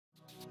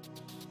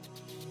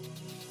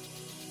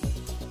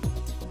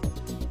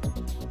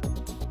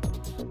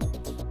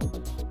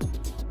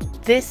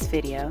This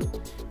video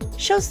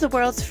shows the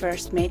world's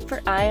first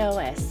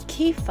made-for-iOS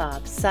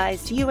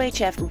keyfob-sized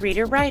UHF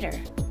reader-writer.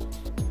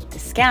 The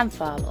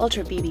Scanfob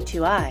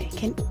Ultra-BB2i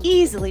can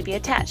easily be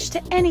attached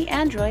to any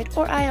Android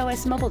or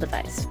iOS mobile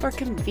device for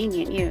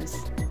convenient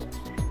use.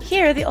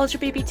 Here, the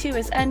Ultra-BB2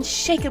 is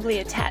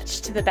unshakably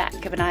attached to the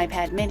back of an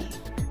iPad mini.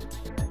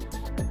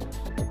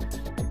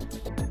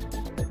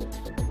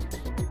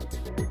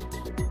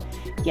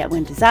 Yet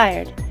when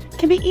desired,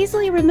 can be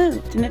easily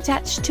removed and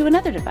attached to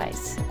another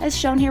device, as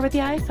shown here with the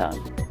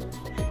iPhone.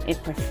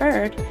 If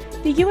preferred,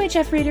 the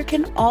UHF reader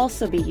can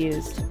also be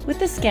used with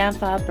the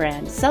Scanfob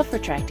Brand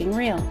self-retracting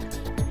reel.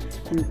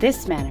 In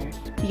this manner,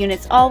 the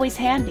unit's always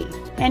handy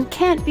and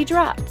can't be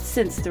dropped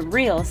since the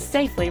reel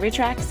safely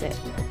retracts it.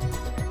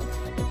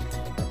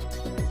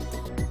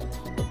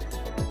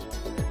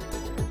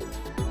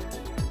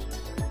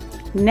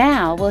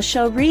 Now we'll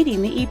show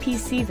reading the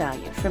EPC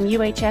value from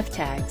UHF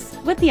tags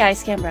with the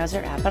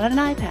iScanBrowser app on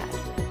an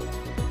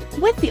iPad.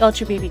 With the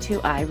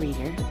Ultra-BB2i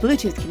reader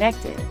Bluetooth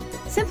connected,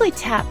 simply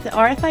tap the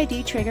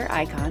RFID trigger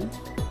icon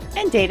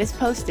and data is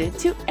posted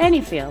to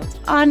any field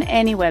on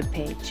any web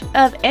page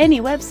of any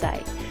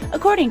website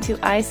according to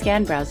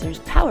iScanBrowser's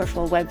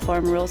powerful web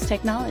form rules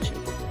technology.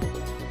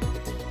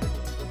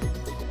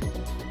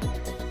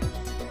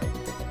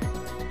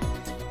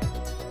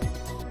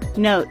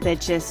 Note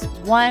that just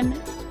one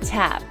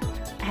tap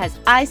has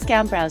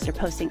iScanBrowser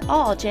posting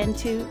all Gen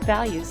 2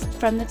 values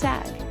from the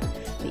tag,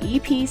 the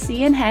EPC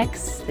in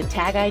hex, the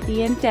tag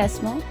ID in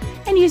decimal,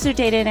 and user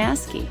data in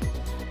ASCII.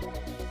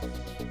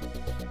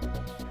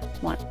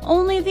 Want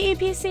only the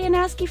EPC in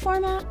ASCII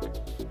format?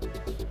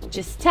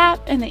 Just tap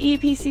and the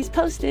EPC is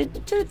posted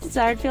to the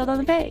desired field on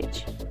the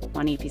page.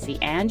 Want EPC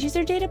and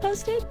user data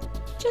posted?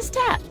 Just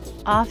tap.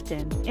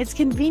 Often, it's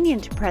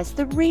convenient to press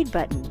the read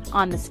button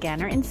on the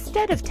scanner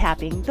instead of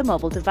tapping the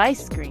mobile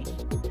device screen.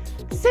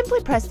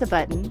 Simply press the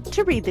button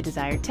to read the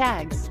desired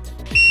tags.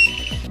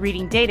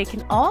 Reading data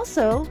can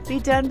also be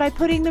done by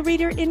putting the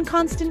reader in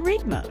constant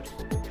read mode.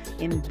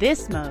 In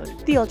this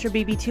mode, the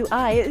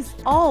Ultra-BB2i is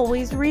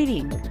always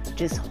reading.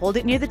 Just hold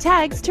it near the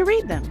tags to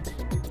read them.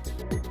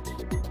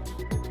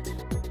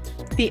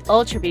 The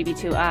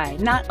Ultra-BB2i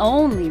not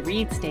only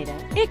reads data,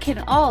 it can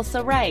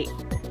also write.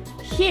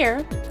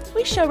 Here,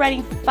 we show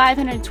writing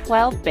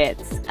 512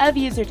 bits of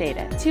user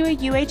data to a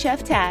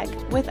UHF tag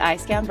with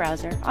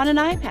iScanBrowser on an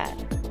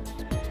iPad.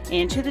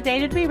 Enter the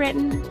data to be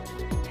written,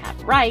 tap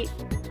Write,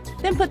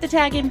 then put the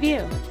tag in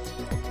view,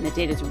 and the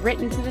data is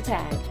written to the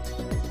tag.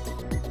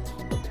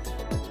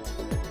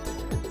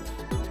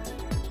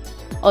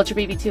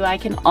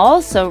 Ultra-BB2i can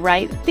also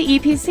write the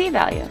EPC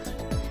value.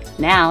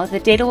 Now the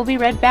data will be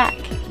read back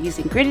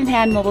using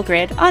grid-in-hand mobile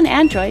grid on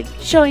Android,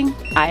 showing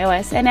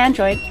iOS and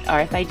Android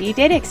RFID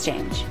data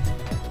exchange.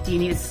 Do you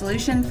need a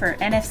solution for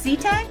NFC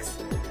tags?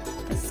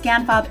 The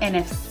Scanfob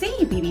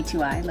NFC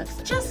BB2i looks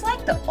just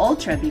like the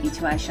Ultra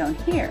BB2i shown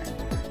here,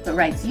 but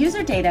writes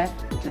user data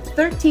to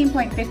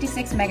 13.56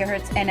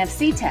 MHz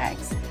NFC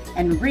tags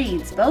and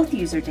reads both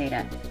user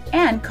data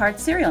and card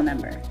serial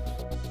number.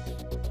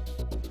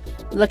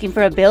 Looking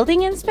for a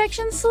building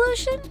inspection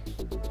solution?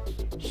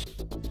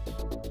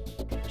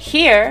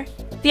 Here,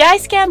 the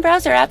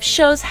iScanBrowser app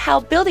shows how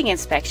building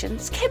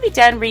inspections can be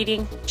done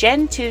reading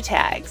Gen 2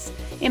 tags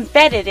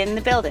embedded in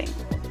the building,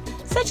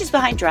 such as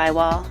behind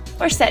drywall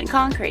or set in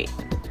concrete.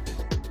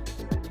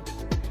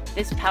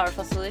 This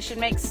powerful solution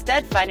makes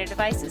stud finder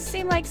devices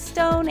seem like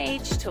Stone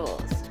Age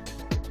tools.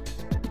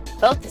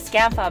 Both the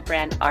Scanfob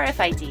Brand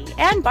RFID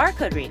and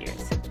barcode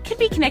readers can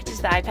be connected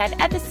to the iPad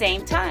at the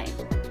same time.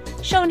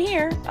 Shown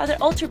here are the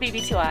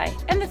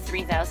Ultra-BB2i and the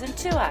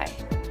 3002i.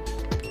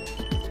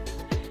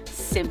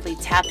 Simply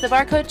tap the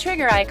barcode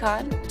trigger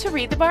icon to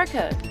read the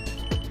barcode.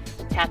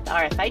 Tap the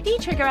RFID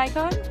trigger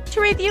icon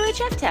to read the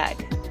UHF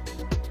tag.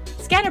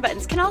 Scanner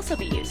buttons can also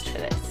be used for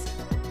this.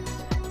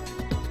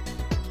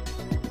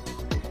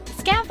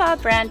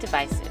 Scanfob Brand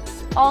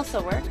devices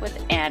also work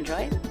with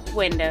Android,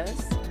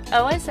 Windows,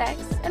 OS X,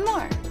 and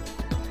more.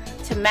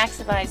 To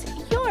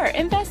maximize your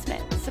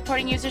investment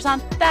supporting users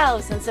on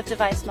thousands of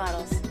device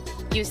models,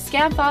 use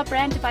Scanfob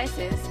Brand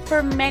devices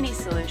for many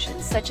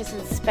solutions such as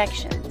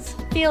inspections,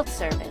 field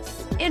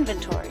service,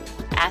 inventory,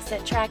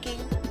 asset tracking,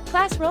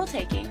 class roll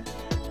taking,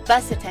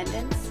 bus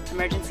attendance,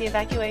 emergency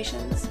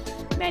evacuations,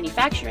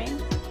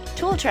 manufacturing,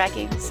 tool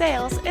tracking,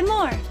 sales, and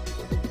more.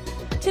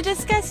 To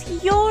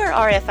discuss your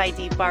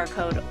RFID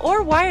barcode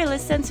or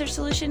wireless sensor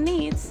solution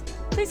needs,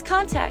 please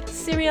contact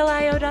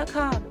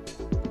serialio.com.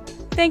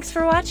 Thanks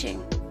for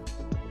watching.